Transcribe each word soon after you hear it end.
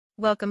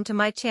welcome to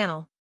my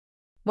channel.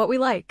 What we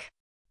like: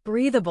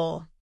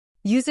 breathable,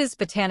 uses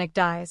botanic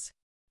dyes,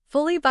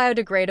 fully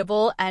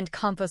biodegradable and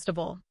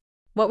compostable.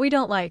 What we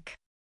don't like: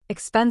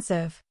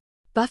 expensive.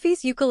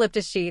 Buffy's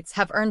eucalyptus sheets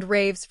have earned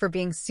raves for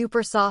being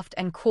super soft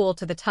and cool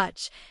to the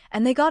touch,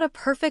 and they got a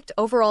perfect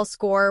overall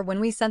score when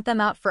we sent them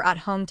out for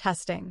at-home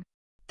testing.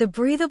 The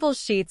breathable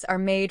sheets are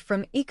made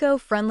from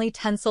eco-friendly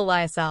tencel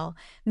lyocell,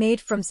 made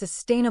from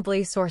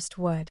sustainably sourced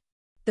wood.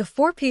 The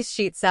 4-piece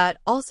sheet set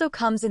also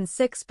comes in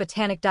 6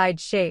 botanic-dyed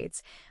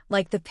shades,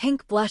 like the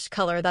pink blush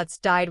color that's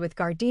dyed with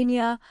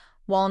gardenia,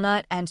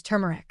 walnut, and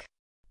turmeric.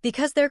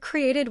 Because they're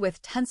created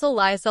with tencel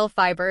lyocell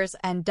fibers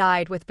and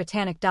dyed with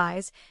botanic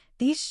dyes,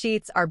 these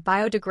sheets are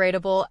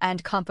biodegradable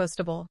and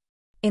compostable.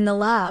 In the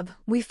lab,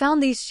 we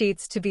found these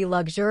sheets to be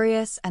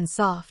luxurious and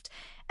soft,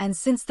 and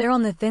since they're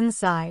on the thin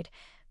side,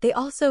 they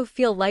also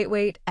feel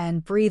lightweight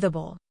and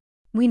breathable.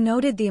 We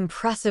noted the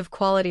impressive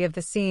quality of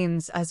the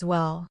seams as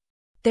well.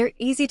 They're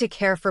easy to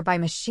care for by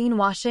machine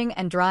washing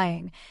and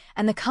drying,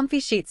 and the comfy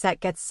sheet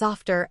set gets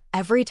softer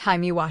every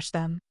time you wash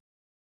them.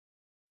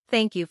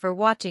 Thank you for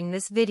watching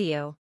this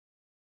video.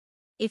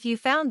 If you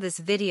found this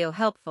video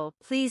helpful,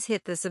 please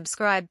hit the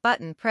subscribe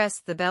button,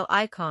 press the bell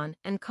icon,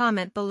 and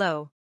comment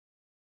below.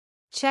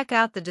 Check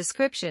out the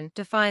description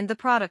to find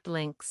the product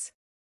links.